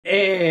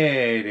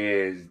It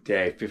is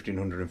day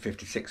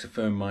 1556.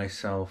 Affirm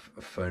myself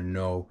for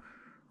no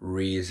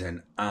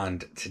reason,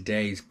 and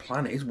today's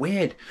plan is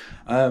weird.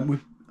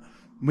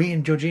 Me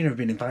and Georgina have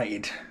been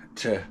invited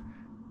to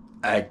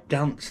a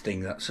dance thing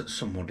that's at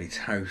somebody's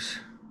house,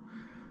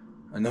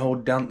 and the whole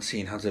dance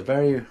scene has a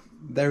very,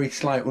 very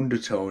slight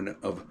undertone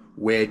of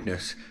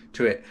weirdness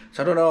to it.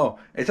 So I don't know.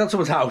 It's at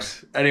someone's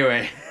house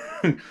anyway,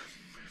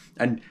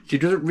 and she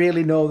doesn't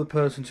really know the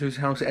person whose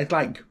house. It's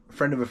like a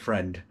friend of a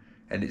friend.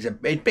 And it's a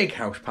big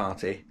house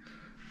party.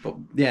 But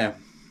yeah,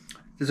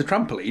 there's a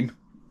trampoline.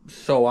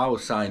 So I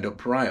was signed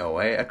up right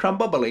away. A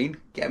tramboline,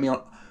 get me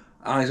on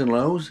highs and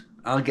lows.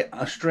 I'll get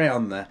straight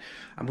on there.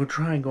 I'm going to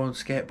try and go on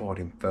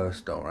skateboarding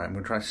first, alright? I'm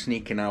going to try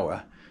sneaking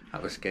out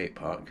at the skate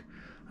park.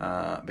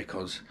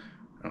 Because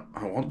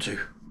I want to.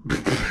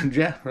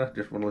 Yeah, I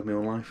just want to live my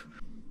own life.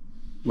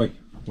 Wait,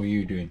 what are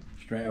you doing?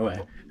 Straight away,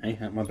 hey,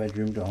 at my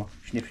bedroom door.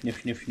 Sniff,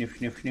 sniff, sniff, sniff,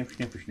 sniff, sniff,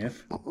 sniff,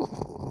 sniff.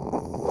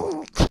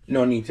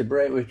 No need to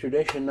break with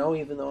tradition, though,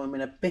 even though I'm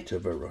in a bit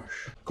of a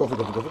rush. Coffee,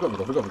 coffee, coffee, coffee,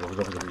 coffee, coffee,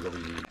 coffee, coffee,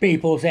 coffee.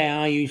 People say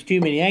I use too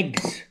many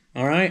eggs,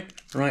 alright?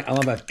 Right,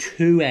 I'll have a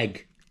two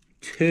egg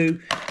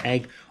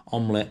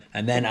omelette,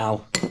 and then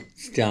I'll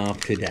starve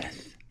to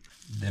death.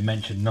 They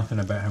mentioned nothing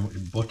about how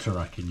much butter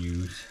I can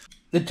use.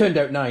 They turned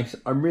out nice.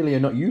 I'm really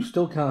not. You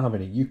still can't have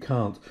any. You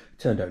can't. It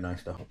turned out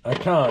nice though. I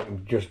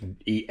can't just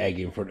eat egg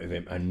in front of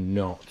him and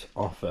not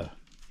offer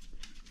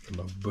him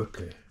a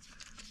booker.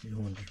 You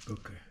want this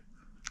booker?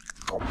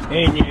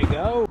 In you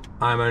go.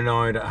 I'm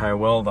annoyed at how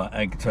well that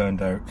egg turned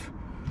out.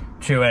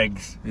 2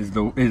 eggs is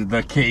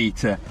the key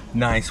to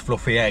nice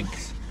fluffy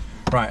eggs.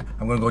 Right,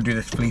 I'm going to go do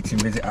this fleeting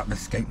visit at the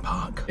skate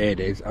park. It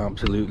is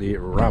absolutely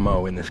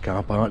ramo in this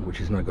car park,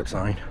 which is not a good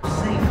sign.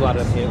 Glad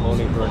I'm here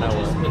only for an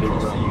hour.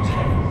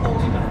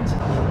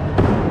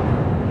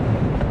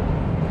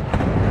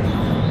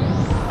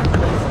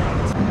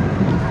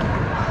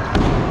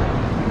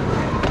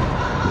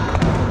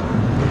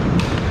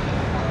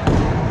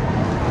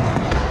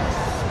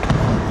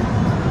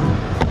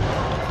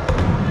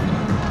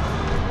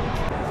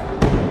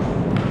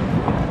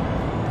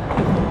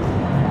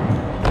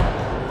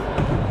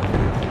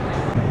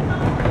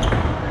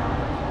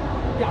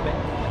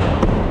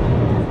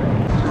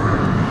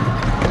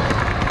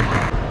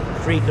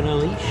 Freak on a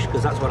leash,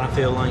 because that's what I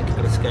feel like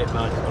at a skate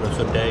park on a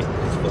Sunday.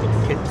 It's full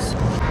of kids.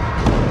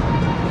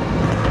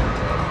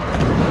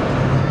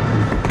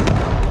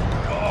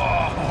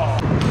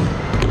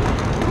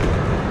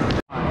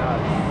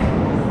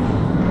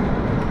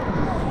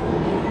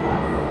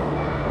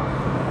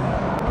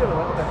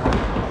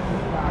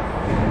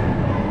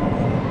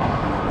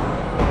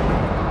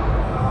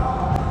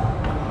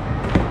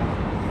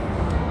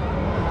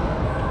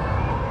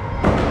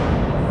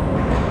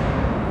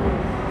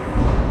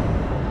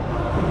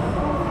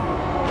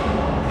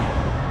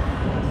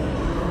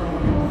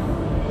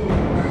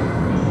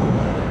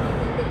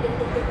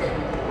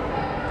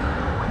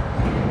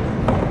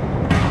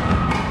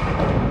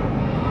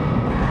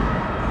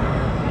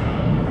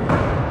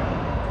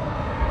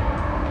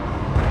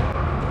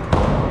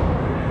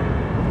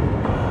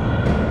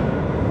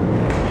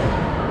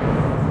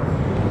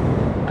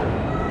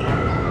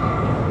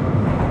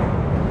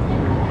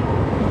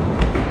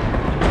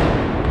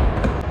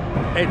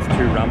 It's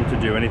too rammed to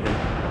do anything.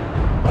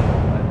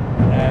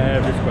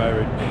 Every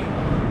square inch.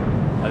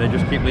 And they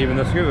just keep leaving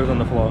the scooters on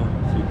the floor.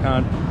 So you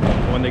can't,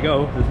 when they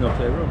go, there's no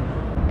clear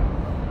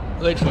room.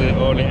 Literally the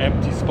only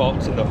empty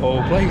spots in the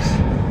whole place.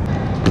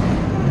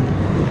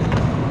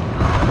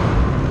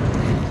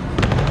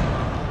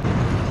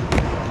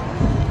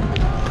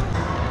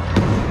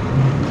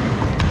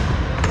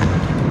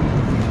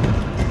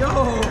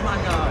 Oh my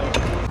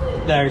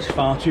god! There is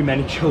far too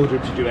many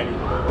children to do anything.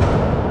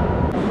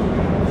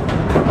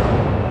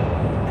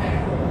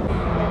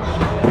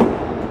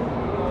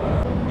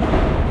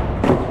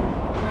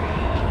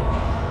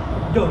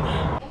 Done.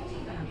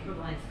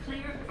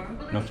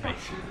 No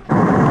space.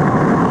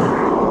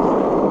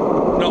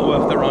 Not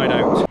worth the ride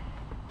out.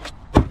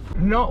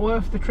 Not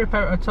worth the trip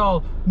out at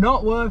all.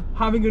 Not worth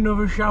having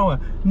another shower.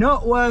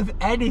 Not worth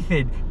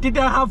anything. Did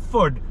I have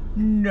fun?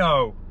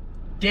 No.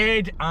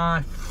 Did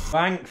I?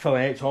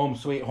 Thankfully, it's home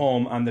sweet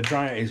home and the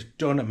dryer is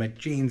done and my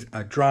jeans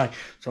are dry.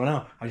 So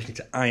now I just need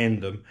to iron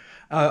them.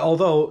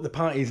 Although the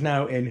party is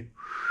now in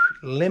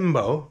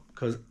limbo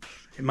because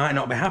it might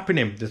not be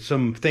happening. There's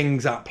some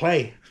things at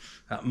play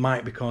that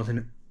might be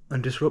causing a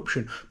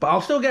disruption. But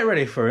I'll still get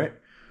ready for it.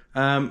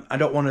 I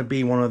don't want to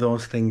be one of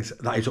those things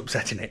that is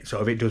upsetting it.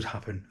 So if it does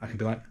happen, I can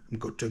be like, I'm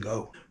good to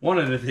go. One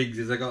of the things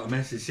is I got a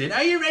message saying,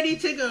 are you ready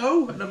to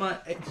go? And I'm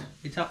like,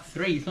 it's at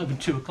 3, it's not even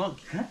 2 o'clock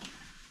yet.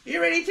 Are you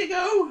ready to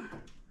go?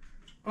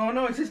 Oh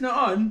no, it's just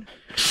not on.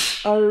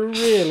 I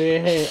really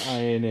hate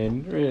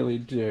ironing, really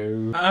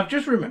do. I've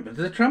just remembered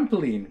there's a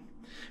trampoline.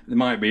 There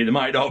might be, there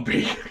might not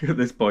be at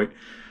this point.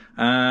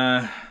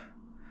 Kind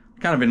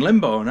of in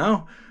limbo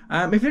now.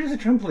 If there is a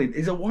trampoline,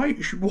 is a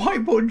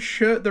white button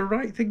shirt the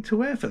right thing to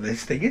wear for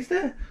this thing? Is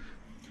there?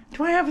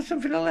 Do I have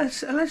something a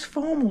less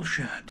formal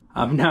shirt?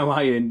 I've now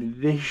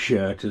ironed this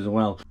shirt as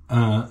well.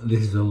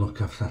 This is the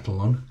look I've settled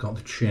on. Got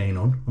the chain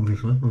on,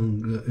 obviously.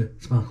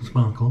 Sparkle,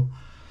 sparkle.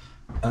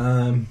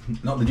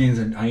 Not the jeans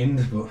I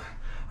ironed, but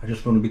I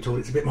just want to be told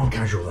it's a bit more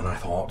casual than I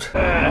thought.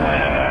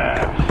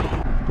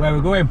 Where are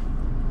we going?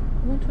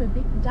 We're going to a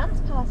big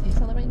dance party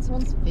celebrating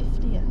someone's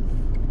 50th.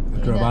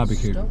 After a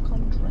barbecue.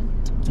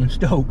 Stoke-on-Trent. In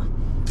Stoke?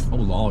 Oh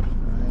Lord.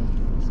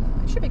 Right, so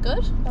it should be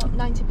good. About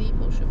 90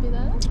 people should be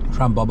there.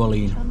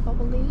 Tramboboline.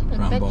 Tramboboline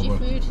and veggie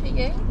food for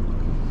you.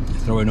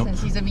 Throwing up.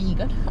 Since he's a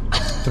vegan.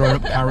 Throwing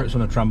up carrots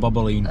on a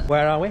tramboboline.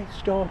 Where are we?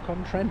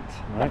 Stoke-on-Trent,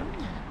 right?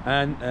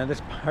 And this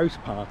house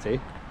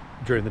party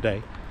during the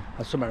day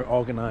has somehow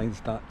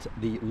organised that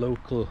the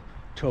local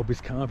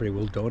Toby's Carvery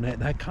will donate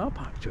their car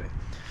park to it.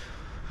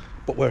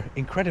 But we're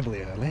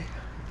incredibly early.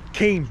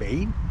 Keen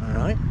bean,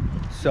 alright?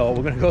 So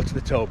we're going to go to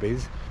the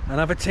Toby's and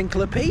have a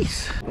tinkle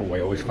apiece. Oh, I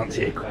always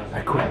fancy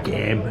a quick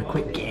game,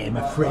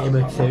 a frame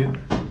or two.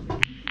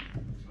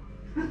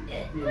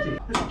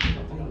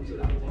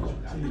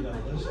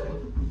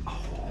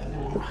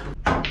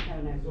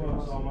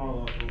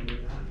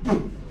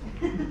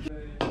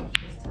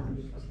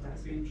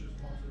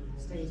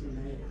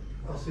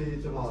 I'll see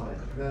you tomorrow.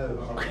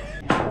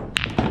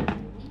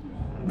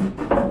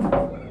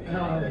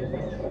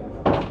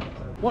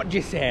 What do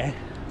you say?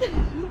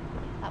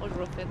 That was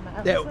rough in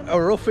there.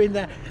 Rough in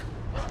there.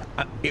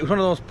 It was one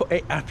of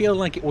those. I feel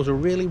like it was a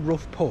really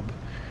rough pub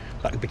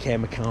that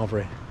became a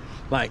carvery.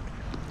 Like,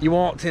 you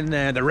walked in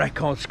there, the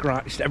record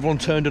scratched, everyone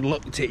turned and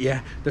looked at you,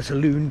 the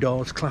saloon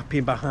doors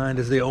clapping behind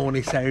as the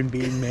only sound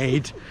being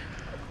made.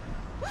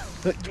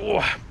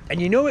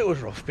 And you know it was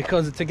rough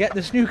because to get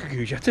the snooker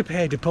goose you had to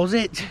pay a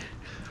deposit.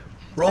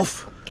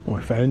 Rough. Oh,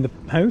 I found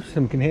the house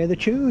and can hear the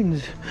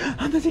tunes.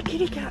 And there's a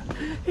kitty cat.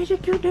 There's a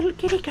cute little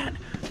kitty cat.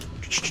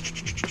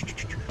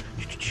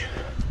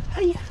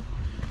 Hiya.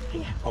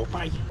 Hiya. Oh,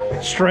 bye.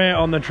 Straight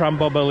on the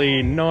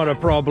tramboboline, not a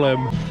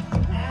problem.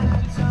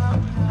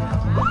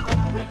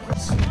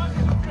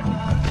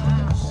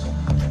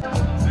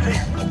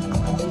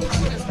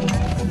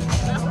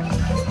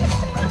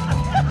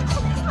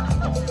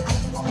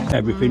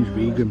 Everything's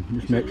vegan,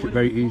 just makes it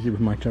very easy with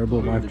my terrible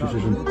life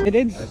decision. It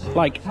is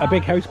like a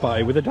big house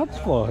party with a dance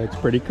floor. It's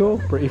pretty cool,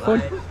 pretty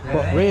fun.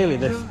 But really,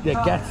 the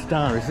guest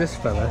star is this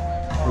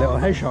fella, little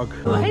hedgehog.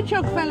 Little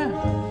hedgehog fella.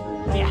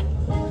 Yeah.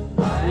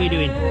 What are you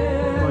doing?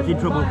 What's in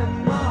trouble?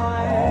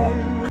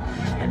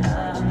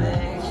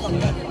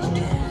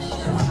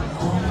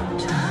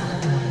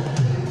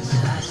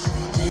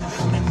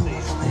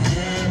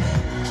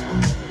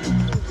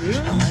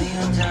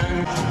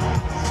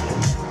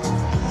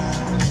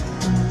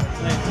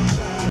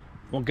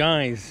 Well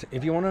guys,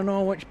 if you want to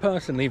know which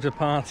person leaves a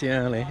party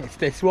early, it's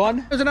this one.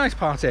 It was a nice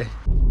party.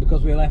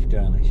 Because we left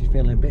early, she's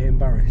feeling a bit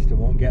embarrassed and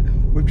won't get...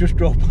 We've just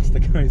drove past the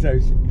guy's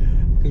house.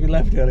 Because we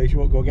left early, she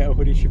won't go get a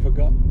hoodie she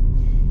forgot.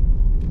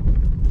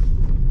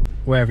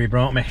 Where have you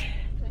brought me? To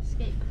a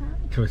skate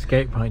park. To a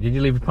skate park. Did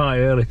you leave a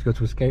party early to go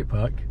to a skate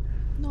park?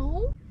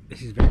 No.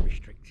 This is very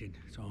restricted,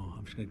 so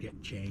I'm just going to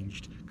get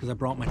changed. Because I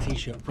brought my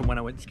t-shirt from when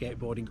I went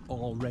skateboarding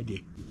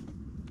already.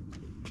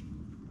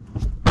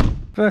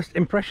 First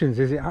impressions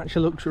is it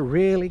actually looks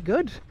really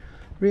good,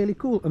 really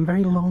cool and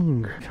very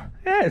long.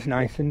 Yeah, it's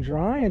nice and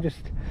dry. And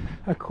just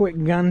a quick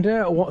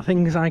gander at what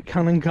things I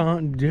can and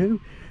can't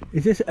do.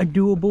 Is this a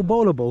doable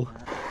bowlable?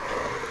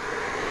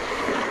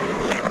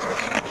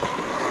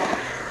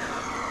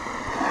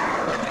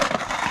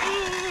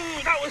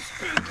 That was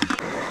spooky.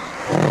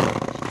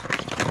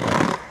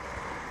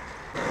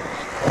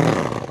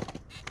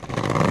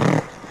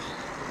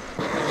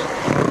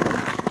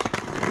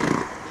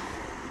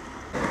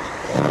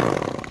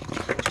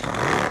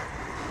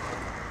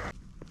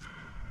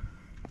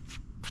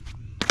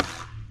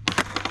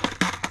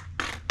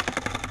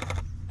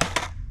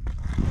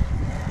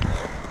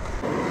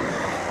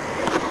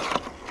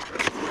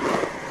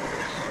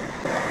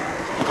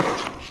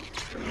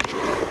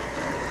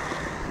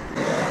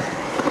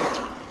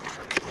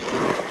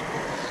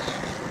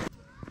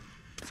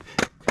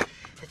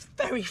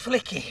 Very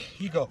flicky.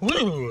 You go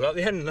woo at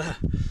the end there.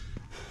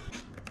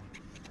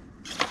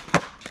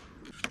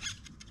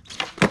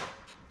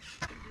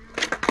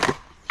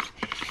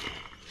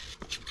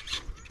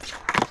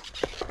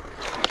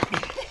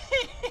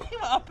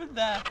 What happened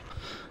there?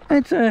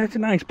 It's a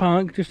nice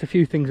park. Just a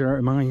few things are out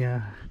of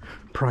my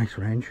price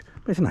range,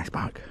 but it's a nice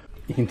park.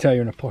 You can tell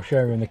you're in a posh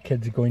area and the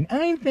kids are going,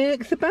 "I'm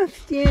back,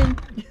 Sebastian."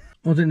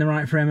 Wasn't in the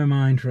right frame of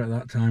mind for at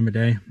that time of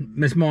day.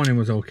 This morning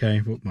was okay,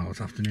 but well,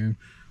 it's afternoon.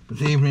 But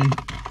this evening,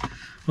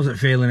 wasn't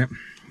feeling it.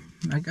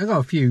 I got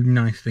a few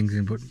nice things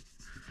in, but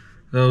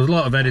there was a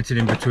lot of editing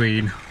in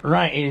between.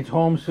 Right, it's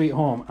home sweet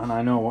home, and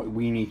I know what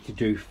we need to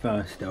do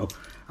first though.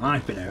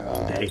 I've been out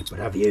all day, but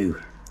have you?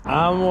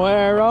 And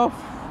we're off.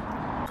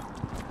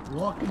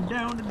 Walking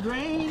down the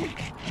drain.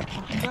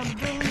 Walking down the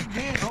drain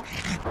again. Oh.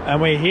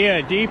 And we're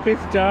here,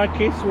 deepest,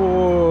 darkest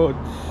woods.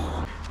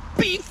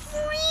 Be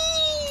free!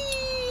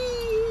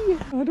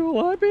 I don't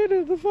like being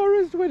in the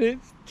forest when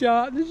it's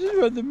dark. This is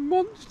where the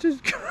monsters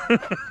come.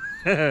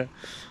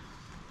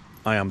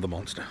 I am the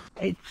monster.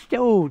 It's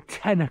still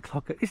 10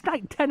 o'clock. It's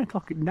like 10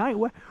 o'clock at night.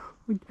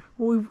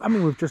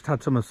 We've just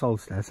had summer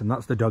solstice, and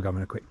that's the dog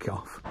having a quick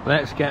cough.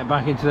 Let's get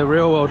back into the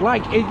real world.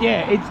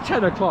 Yeah, it's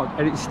 10 o'clock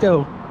and it's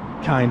still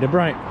kind of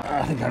bright.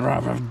 I think I'd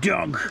rather have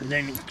dog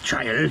than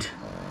child.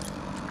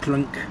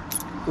 Clunk.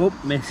 Oh,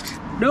 missed.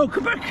 No,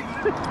 come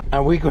back.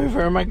 Are we going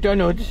for a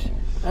McDonald's?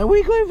 Are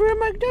we going for a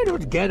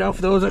McDonald's? Get off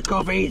those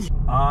coffees.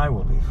 I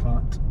will be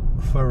fat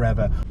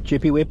forever.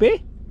 Chippy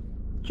Whippy?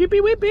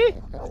 Chippy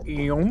Whippy?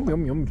 Yum,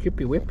 yum, yum,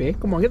 Chippy Whippy.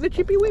 Come on, get the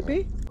Chippy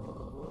Whippy.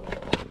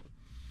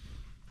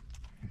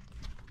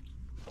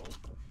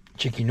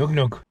 Chicky Nug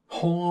Nug.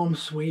 Home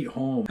sweet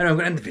home. And I'm going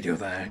to end the video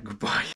there. Goodbye.